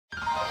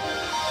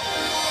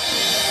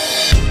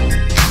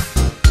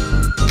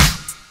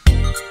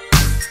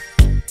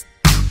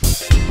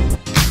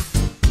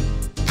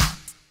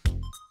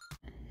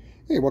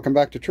Hey, welcome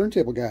back to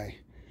Turntable Guy.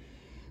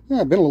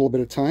 It's been a little bit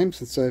of time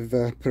since I've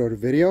put out a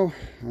video.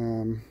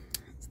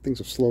 Things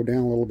have slowed down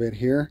a little bit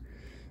here.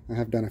 I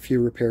have done a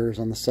few repairs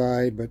on the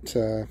side, but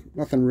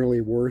nothing really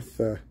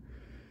worth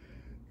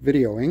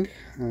videoing.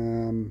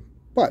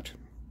 But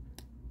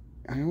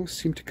I always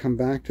seem to come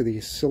back to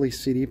these silly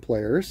CD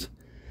players.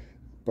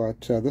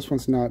 But this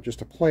one's not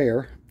just a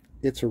player,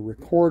 it's a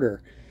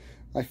recorder.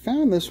 I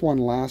found this one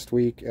last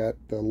week at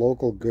the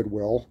local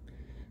Goodwill.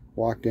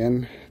 Walked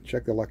in,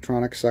 checked the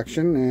electronics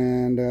section,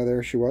 and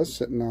there she was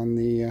sitting on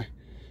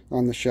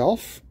the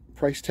shelf.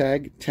 Price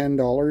tag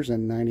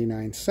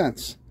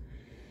 $10.99.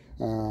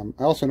 I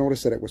also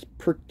noticed that it was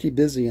pretty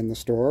busy in the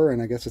store,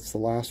 and I guess it's the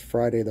last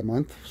Friday of the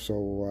month,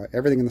 so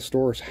everything in the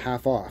store is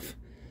half off.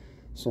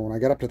 So when I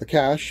got up to the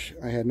cash,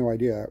 I had no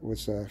idea it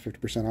was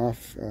 50%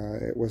 off.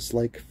 It was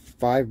like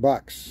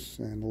 $5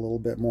 and a little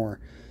bit more.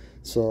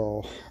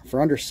 So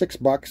for under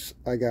 $6,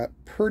 I got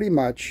pretty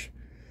much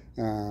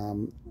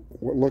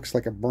what looks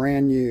like a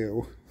brand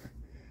new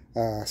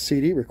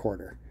CD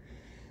recorder.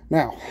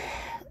 Now,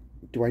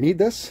 do I need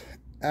this?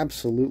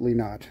 Absolutely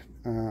not.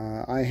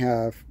 I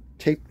have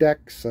tape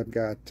decks, I've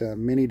got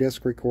mini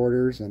disc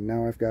recorders, and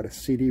now I've got a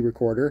CD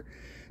recorder.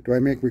 Do I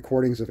make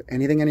recordings of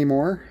anything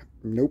anymore?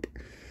 Nope.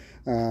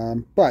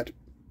 But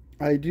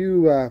I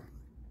do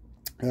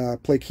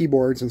play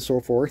keyboards and so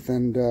forth,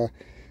 and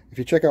if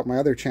you check out my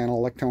other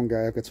channel, Electone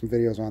Guy, I've got some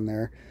videos on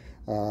there.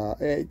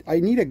 I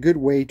need a good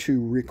way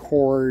to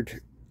record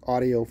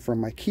audio from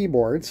my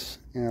keyboards.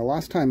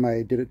 Last time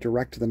I did it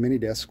direct to the mini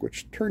disc,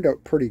 which turned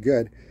out pretty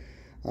good,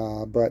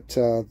 but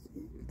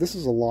this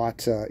is a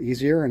lot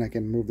easier, and I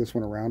can move this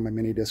one around. My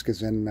mini disc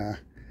is in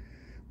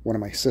one of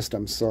my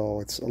systems, so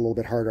it's a little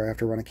bit harder. I have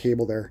to run a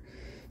cable there.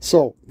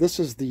 So this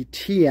is the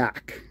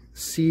Teac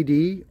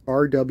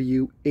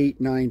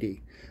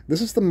CD-RW890.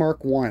 This is the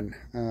Mark 1.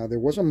 There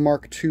was a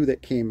Mark 2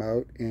 that came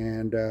out,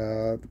 and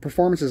the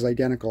performance is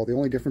identical. The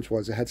only difference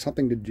was it had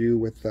something to do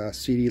with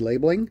CD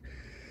labeling,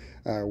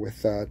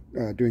 with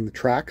doing the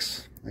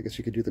tracks. I guess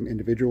you could do them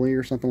individually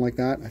or something like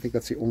that. I think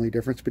that's the only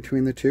difference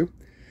between the two.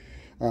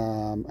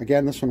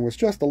 Again, this one was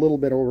just a little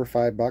bit over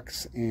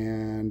 $5,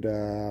 and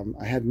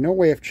I had no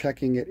way of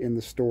checking it in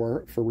the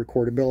store for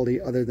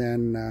recordability other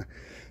than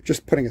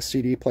just putting a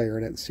CD player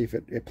in it and see if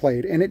it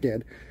played, and it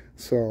did.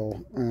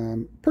 So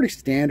pretty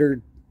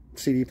standard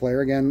CD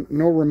player. Again,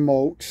 no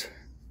remote,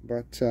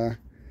 but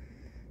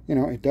you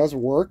know, it does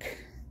work.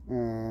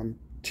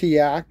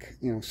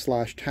 Teac,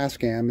 slash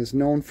Tascam, is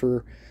known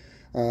for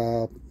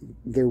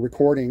their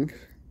recording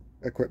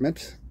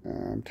equipment.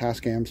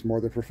 Tascam's more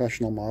the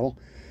professional model.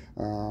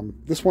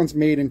 This one's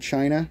made in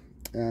China.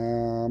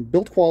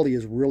 Build quality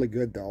is really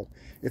good, though.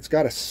 It's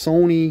got a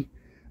Sony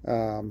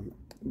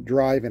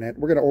drive in it.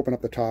 We're going to open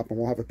up the top and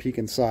we'll have a peek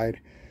inside,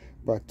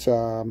 but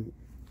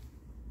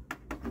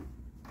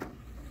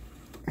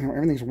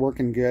everything's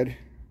working good,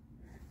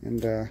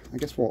 and I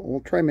guess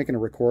we'll try making a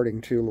recording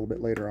too a little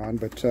bit later on.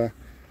 But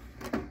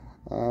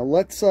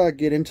let's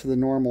get into the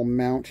normal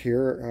mount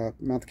here.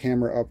 Mount the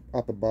camera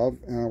up above.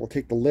 We'll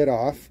take the lid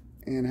off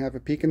and have a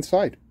peek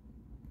inside.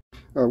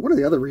 One of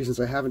the other reasons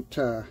I haven't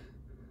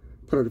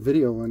put out a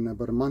video in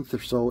about a month or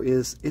so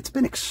is it's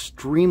been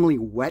extremely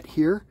wet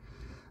here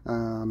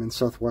in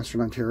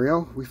southwestern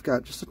Ontario. We've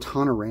got just a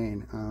ton of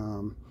rain.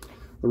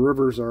 The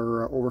rivers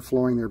are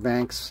overflowing their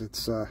banks.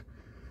 It's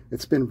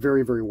been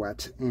very, very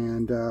wet,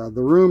 and the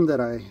room that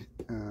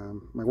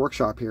my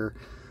workshop here,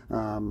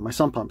 my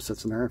sump pump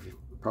sits in there. If you've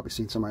probably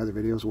seen some of my other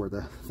videos where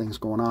the thing's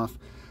going off.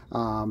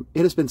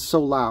 It has been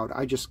so loud,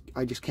 I just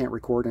can't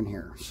record in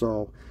here.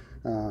 So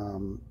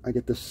I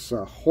get this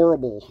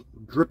horrible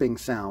dripping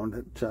sound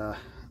that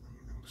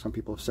some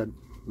people have said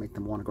make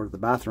them want to go to the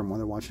bathroom when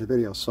they're watching the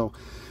video. So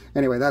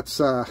anyway, that's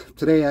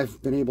today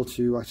I've been able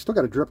to. I still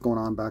got a drip going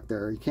on back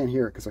there. You can't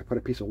hear it because I put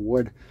a piece of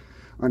wood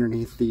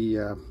underneath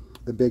the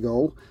big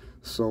O,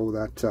 so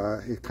that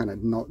it kind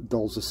of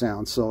dulls the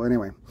sound. So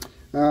anyway,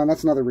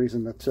 that's another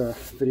reason that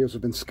videos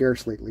have been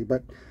scarce lately.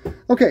 But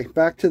okay,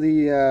 back to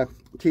the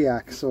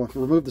Teac. So if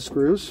we remove the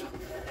screws,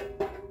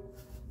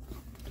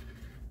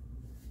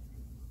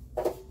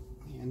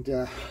 and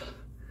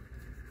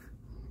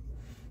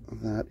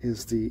that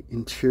is the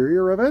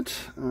interior of it.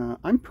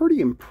 I'm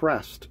pretty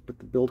impressed with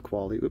the build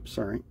quality. Oops,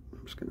 sorry.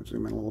 I'm just going to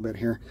zoom in a little bit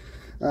here.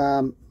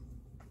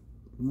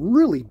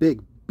 Really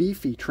big,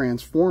 beefy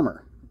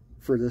transformer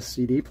for this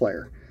CD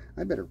player.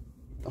 I better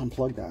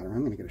unplug that or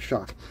I'm going to get a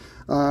shock.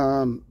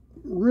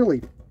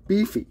 Really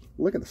beefy.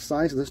 Look at the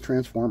size of this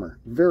transformer.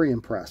 Very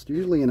impressed.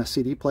 Usually in a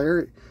CD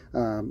player,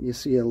 you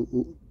see a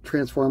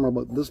transformer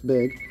about this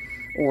big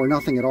or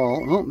nothing at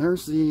all. Oh,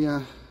 there's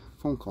the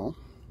phone call.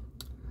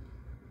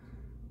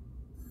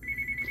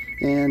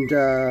 And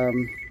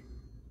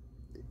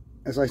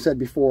as I said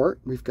before,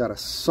 we've got a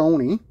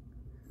Sony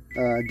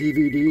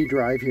DVD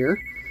drive here.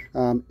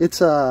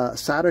 It's a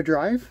SATA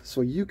drive,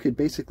 so you could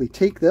basically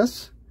take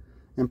this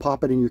and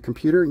pop it in your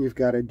computer, and you've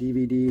got a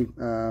DVD,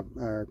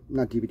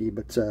 not DVD,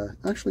 but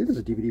actually it is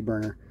a DVD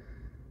burner.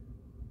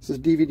 This is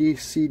DVD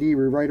CD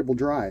rewritable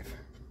drive.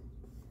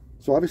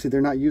 So obviously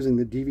they're not using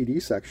the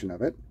DVD section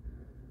of it.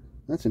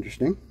 That's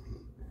interesting.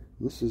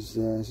 This is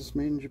this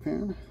made in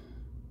Japan?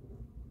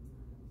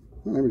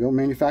 Oh, there we go.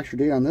 Manufacture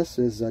date on this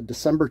is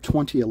December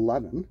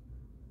 2011.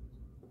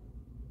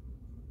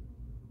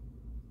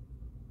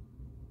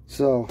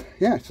 So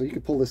yeah, so you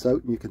could pull this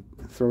out and you could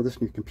throw this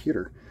in your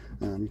computer.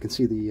 You can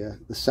see the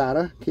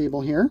SATA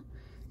cable here,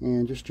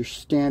 and just your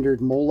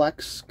standard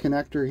Molex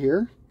connector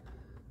here.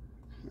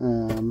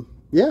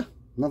 Yeah,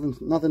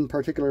 nothing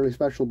particularly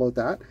special about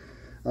that.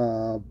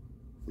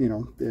 You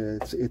know,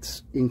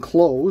 it's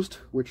enclosed,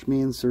 which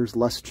means there's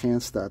less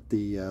chance that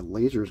the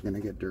laser is going to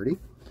get dirty.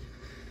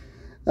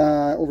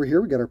 Over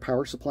here we got our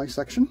power supply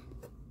section.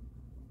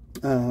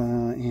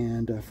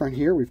 And front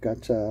here we've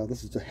got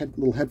this is a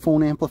little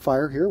headphone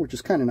amplifier here, which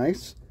is kind of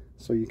nice,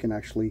 so you can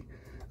actually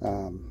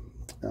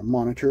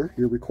monitor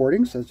your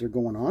recordings as they're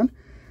going on.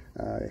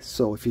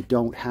 So if you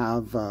don't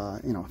have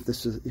you know,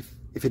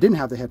 if it didn't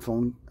have the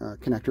headphone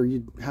connector,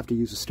 you'd have to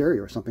use a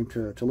stereo or something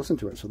to listen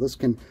to it. So this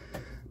can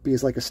be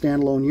as like a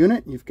standalone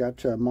unit. You've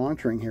got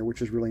monitoring here,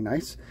 which is really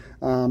nice.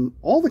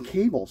 All the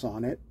cables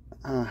on it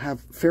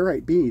have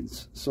ferrite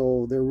beads,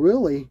 so they're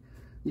really,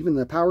 even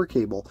the power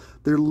cable,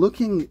 they're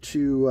looking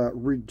to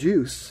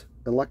reduce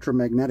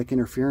electromagnetic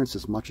interference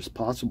as much as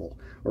possible,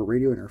 or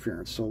radio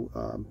interference. So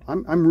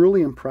I'm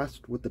really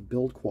impressed with the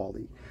build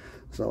quality.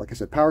 So like I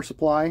said, power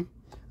supply,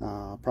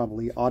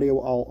 probably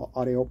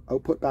audio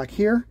output back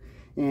here,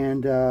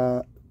 and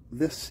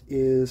this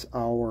is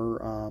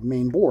our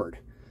main board.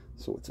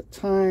 So it's a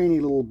tiny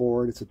little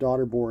board. It's a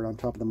daughter board on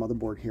top of the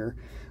motherboard here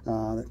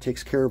that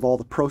takes care of all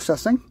the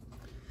processing.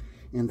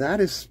 And that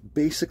is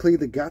basically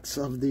the guts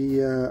of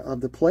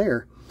the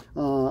player.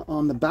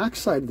 On the back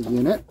side of the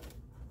unit,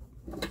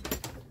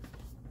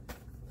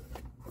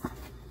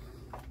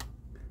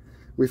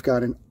 we've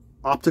got an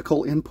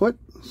optical input,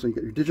 so you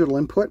get your digital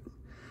input.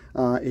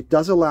 It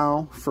does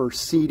allow for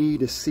CD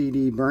to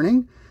CD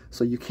burning,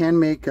 so you can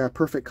make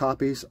perfect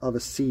copies of a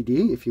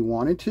CD if you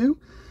wanted to.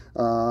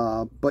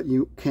 But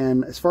you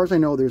can, as far as I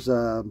know, there's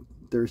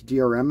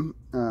DRM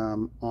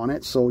on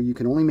it, so you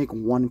can only make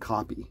one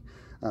copy.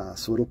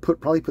 So it'll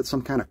probably put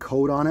some kind of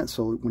code on it,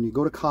 so when you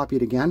go to copy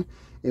it again,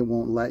 it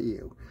won't let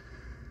you.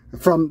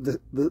 From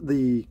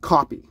the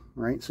copy,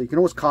 right? So you can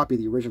always copy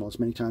the original as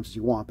many times as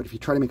you want, but if you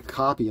try to make a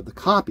copy of the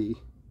copy,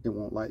 it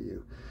won't let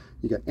you.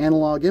 You got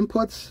analog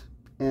inputs,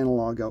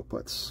 analog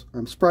outputs.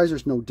 I'm surprised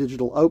there's no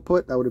digital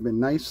output. That would have been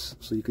nice,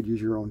 so you could use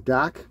your own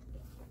DAC.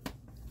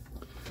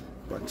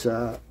 But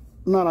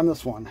not on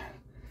this one.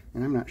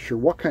 And I'm not sure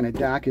what kind of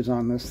DAC is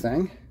on this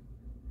thing,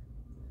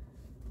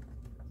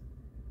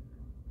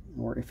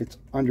 or if it's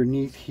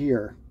underneath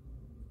here.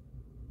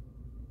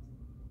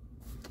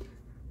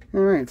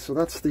 All right, so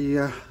that's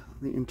the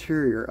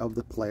interior of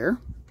the player.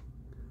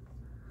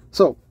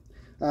 So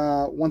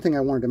one thing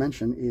I wanted to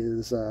mention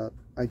is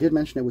I did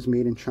mention it was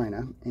made in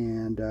China,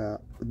 and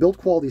the build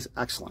quality is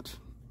excellent.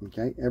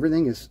 Okay,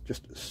 everything is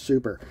just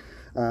super.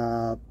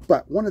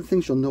 But one of the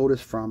things you'll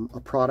notice from a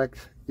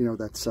product, you know,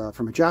 that's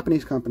from a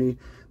Japanese company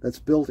that's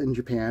built in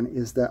Japan,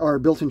 is that, or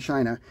built in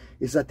China,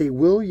 is that they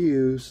will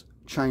use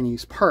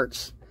Chinese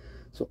parts.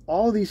 So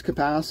all these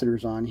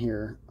capacitors on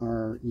here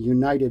are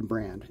United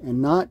brand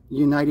and not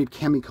United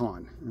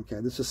Chemicon.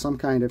 Okay, this is some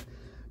kind of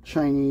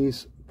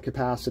Chinese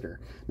capacitor.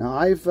 Now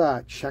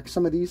I've checked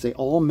some of these; they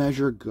all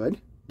measure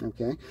good.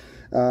 Okay,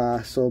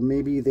 so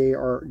maybe they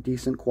are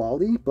decent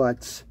quality,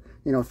 but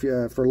you know,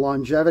 if for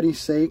longevity's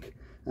sake,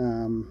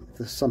 if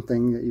this is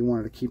something that you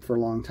wanted to keep for a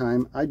long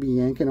time, I'd be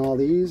yanking all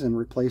these and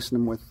replacing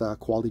them with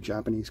quality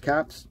Japanese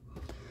caps.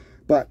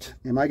 But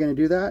am I going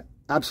to do that?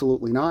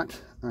 Absolutely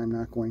not. I'm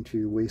not going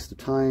to waste the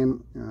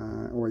time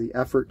or the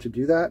effort to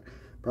do that.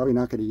 Probably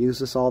not going to use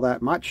this all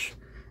that much,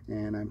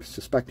 and I'm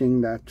suspecting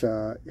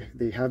that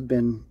they have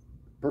been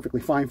perfectly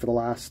fine for the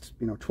last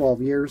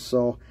 12 years,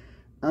 so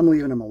I'm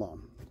leaving them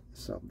alone.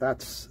 So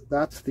that's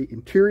the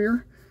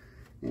interior,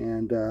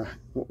 and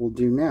what we'll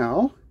do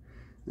now,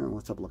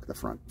 let's have a look at the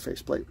front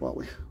faceplate while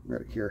we're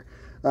at it here.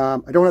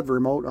 I don't have the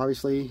remote,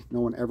 obviously.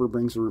 No one ever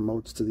brings the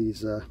remotes to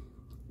these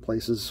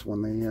places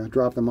when they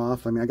drop them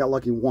off. I mean, I got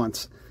lucky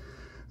once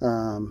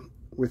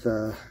with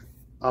a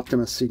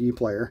Optimus CD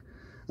player.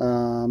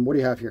 What do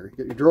you have here? You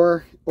get your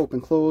drawer,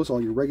 open, close,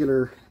 all your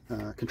regular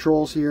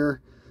controls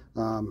here.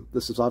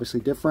 This is obviously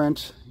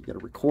different. You got a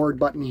record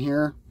button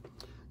here.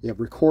 You have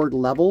record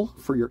level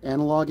for your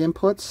analog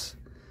inputs.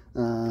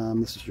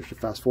 This is just your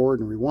fast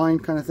forward and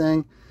rewind kind of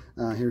thing.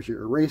 Here's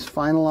your erase,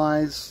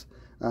 finalize,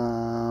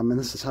 and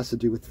this has to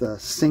do with the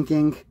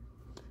syncing,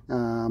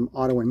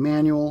 auto and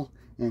manual.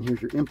 And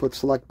here's your input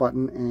select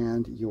button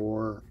and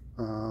your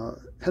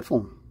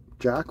headphone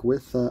jack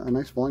with a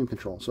nice volume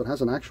control. So it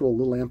has an actual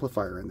little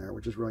amplifier in there,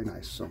 which is really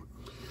nice. So,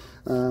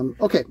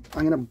 okay,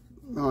 I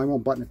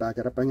won't button it back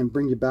up. I'm gonna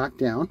bring you back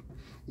down,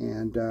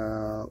 and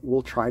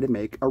we'll try to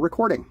make a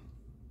recording.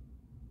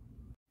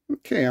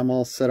 Okay, I'm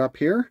all set up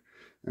here.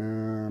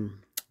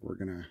 We're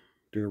gonna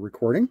do a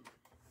recording.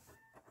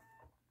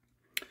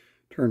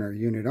 Turn our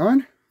unit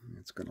on.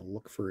 It's gonna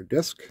look for a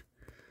disc.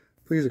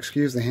 Please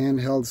excuse the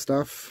handheld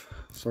stuff.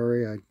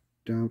 Sorry, I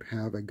don't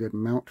have a good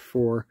mount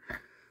for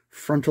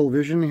frontal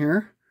vision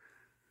here.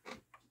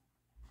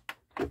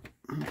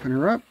 Open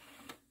her up.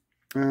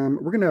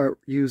 We're going to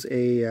use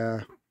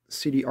a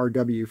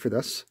CD-RW for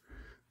this.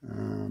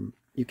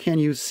 You can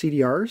use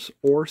CDRs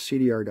or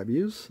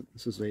CD-RWs.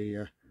 This is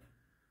a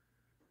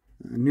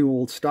new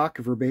old stock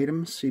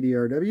verbatim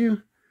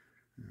CD-RW.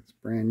 It's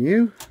brand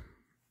new.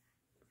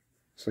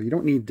 So you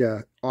don't need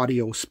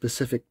audio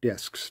specific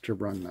discs to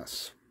run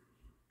this.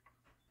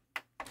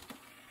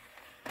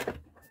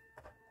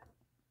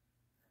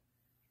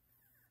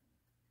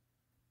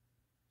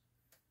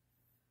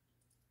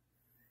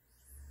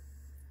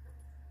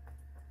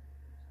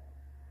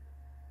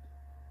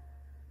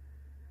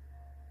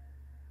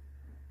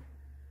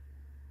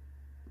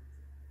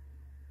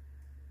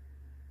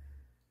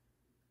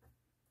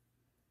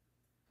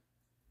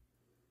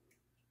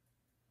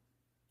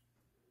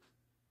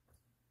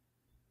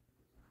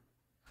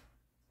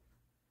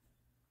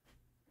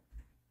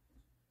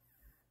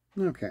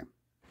 Okay,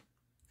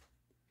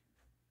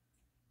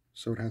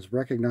 so it has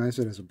recognized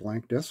it as a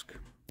blank disk.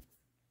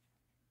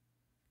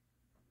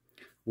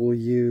 We'll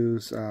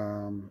use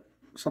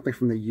something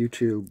from the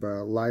YouTube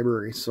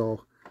library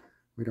so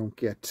we don't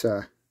get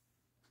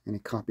any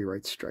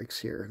copyright strikes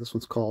here. This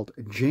one's called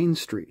Jane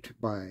Street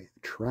by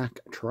Teac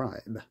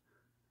Tribe.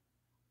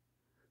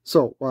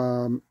 So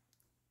you're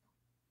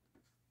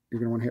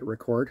going to want to hit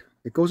record.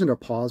 It goes into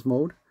pause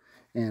mode,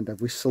 and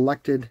we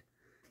selected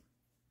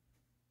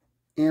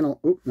analog.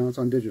 Oh, now it's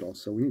on digital,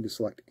 so we need to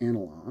select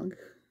analog,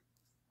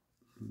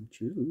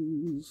 which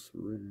is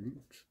right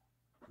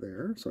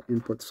there. So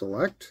input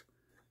select,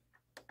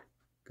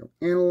 go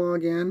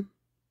analog in.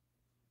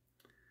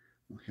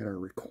 We'll hit our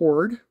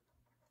record,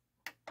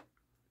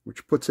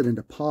 which puts it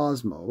into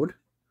pause mode.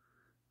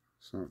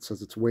 So it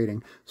says it's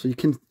waiting. So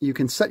you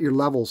can set your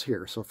levels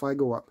here. So if I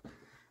go up,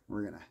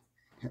 we're gonna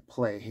hit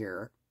play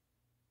here.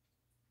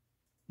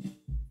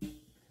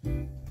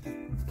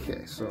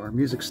 Okay, so our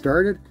music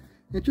started.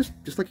 It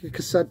just like a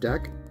cassette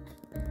deck,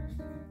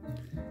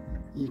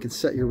 you can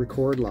set your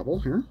record level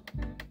here.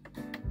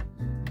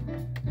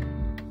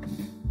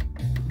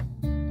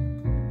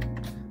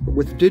 But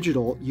with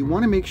digital, you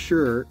want to make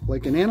sure,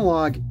 like an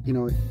analog, you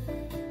know,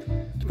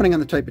 depending on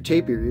the type of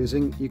tape you're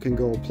using, you can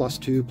go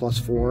 +2,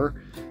 +4.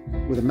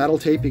 With a metal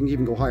tape, you can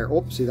even go higher.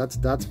 Oh, see,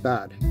 that's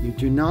bad. You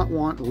do not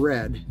want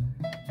red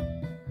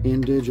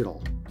in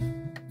digital.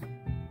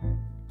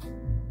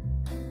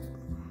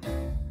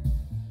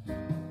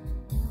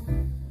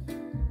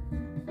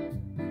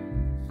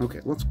 Okay,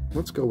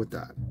 let's go with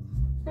that.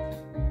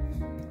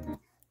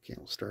 Okay,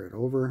 we'll start it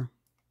over.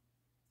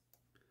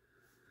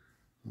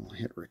 We'll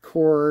hit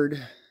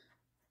record.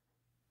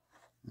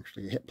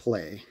 Actually, hit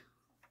play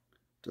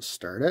to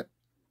start it.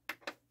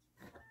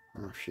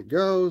 Off she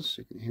goes.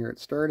 You can hear it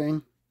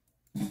starting.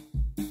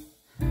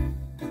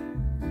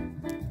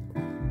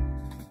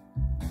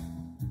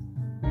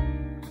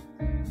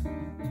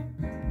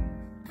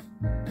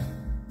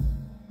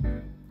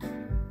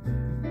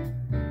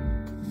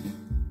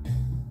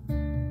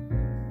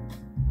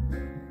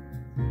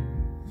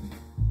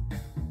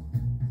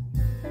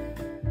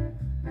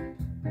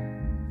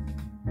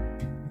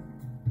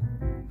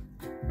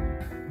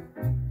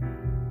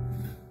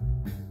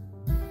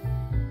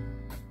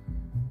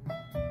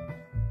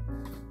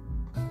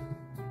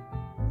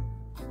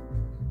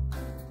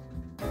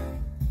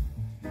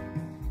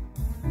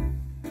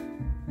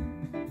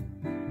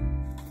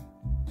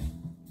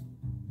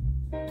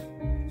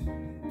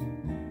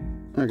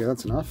 Okay,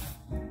 that's enough.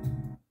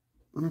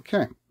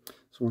 Okay,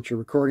 so once your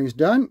recording is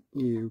done,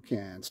 you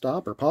can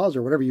stop or pause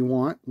or whatever you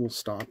want. We'll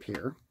stop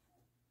here.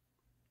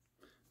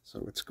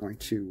 So it's going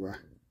to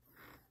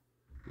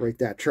write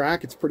that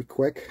track. It's pretty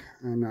quick.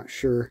 I'm not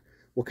sure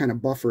what kind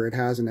of buffer it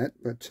has in it,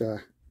 but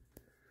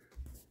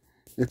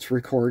it's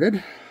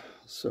recorded.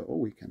 So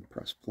we can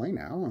press play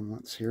now and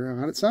let's hear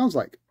what it sounds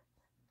like.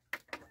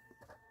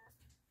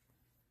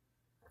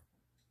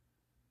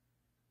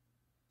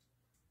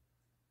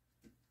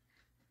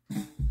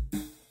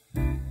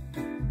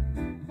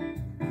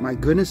 My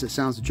goodness, it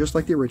sounds just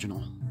like the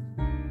original.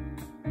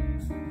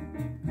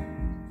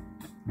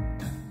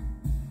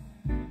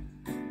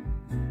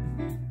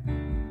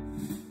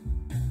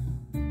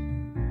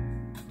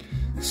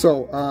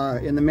 So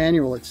in the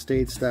manual it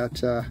states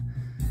that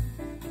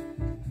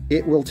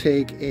it will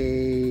take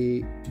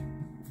a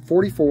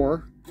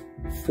 44,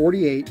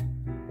 48,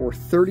 or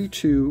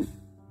 32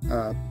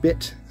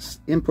 bit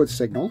input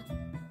signal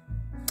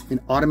and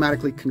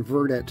automatically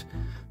convert it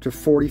to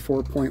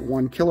 44.1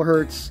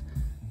 kilohertz,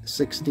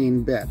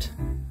 16-bit.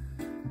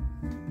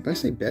 Did I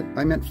say bit?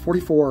 I meant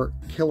 44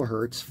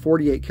 kilohertz,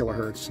 48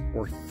 kilohertz,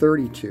 or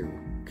 32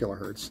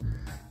 kilohertz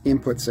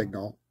input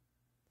signal.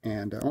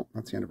 And, oh,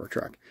 that's the end of our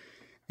track.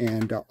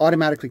 And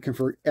automatically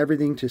convert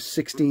everything to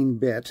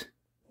 16-bit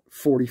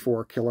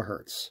 44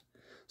 kilohertz.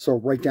 So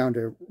right down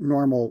to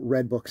normal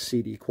Redbook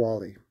CD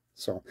quality.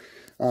 So,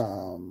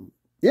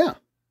 yeah,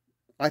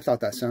 I thought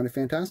that sounded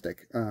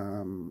fantastic.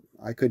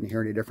 I couldn't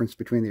hear any difference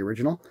between the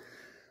original.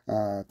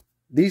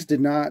 These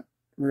did not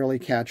really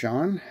catch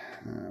on,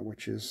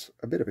 which is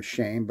a bit of a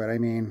shame. But I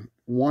mean,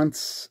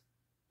 once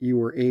you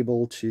were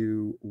able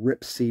to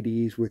rip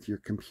CDs with your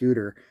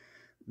computer,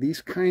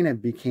 these kind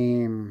of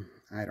became,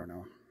 I don't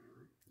know,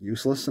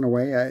 useless in a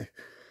way.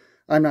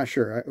 I'm not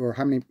sure, or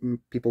how many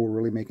people were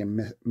really making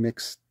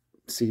mixed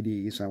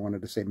CDs. I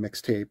wanted to say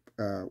mixtape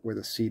with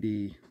a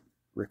CD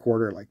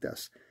recorder like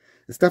this.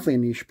 It's definitely a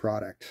niche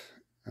product,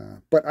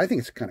 but I think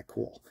it's kind of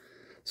cool.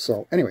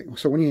 So anyway,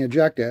 so when you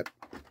eject it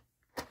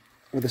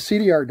with a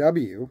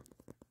CD-RW,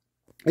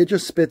 it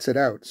just spits it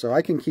out. So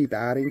I can keep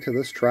adding to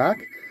this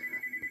track.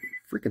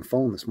 Freaking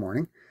phone this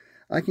morning.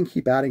 I can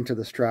keep adding to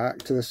this track,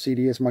 to the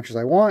CD as much as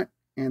I want,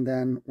 and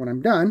then when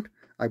I'm done,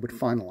 I would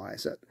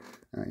finalize it.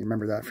 You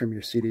remember that from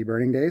your CD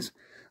burning days.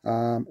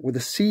 With the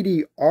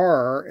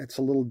CD-R, it's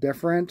a little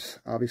different.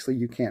 Obviously,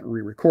 you can't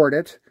re-record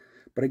it,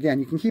 but again,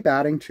 you can keep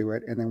adding to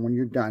it, and then when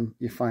you're done,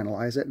 you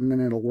finalize it, and then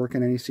it'll work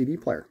in any CD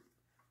player.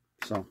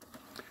 So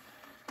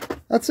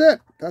that's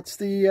it. That's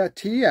the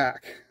Teac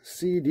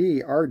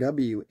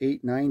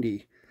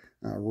CD-RW890,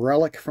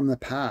 relic from the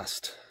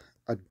past,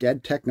 a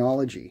dead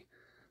technology,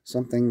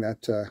 something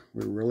that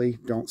we really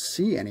don't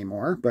see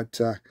anymore, but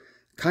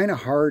kind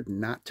of hard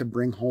not to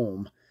bring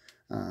home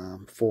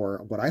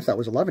for what I thought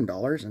was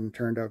 $11 and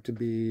turned out to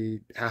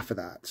be half of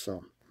that.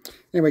 So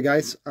anyway,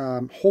 guys,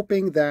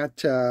 hoping that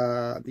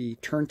the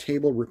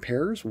turntable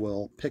repairs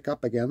will pick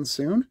up again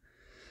soon.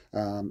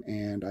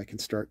 And I can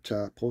start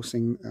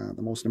posting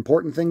the most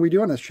important thing we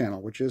do on this channel,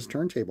 which is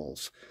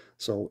turntables.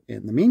 So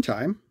in the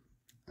meantime,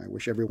 I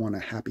wish everyone a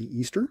happy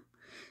Easter,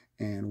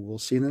 and we'll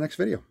see you in the next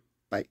video.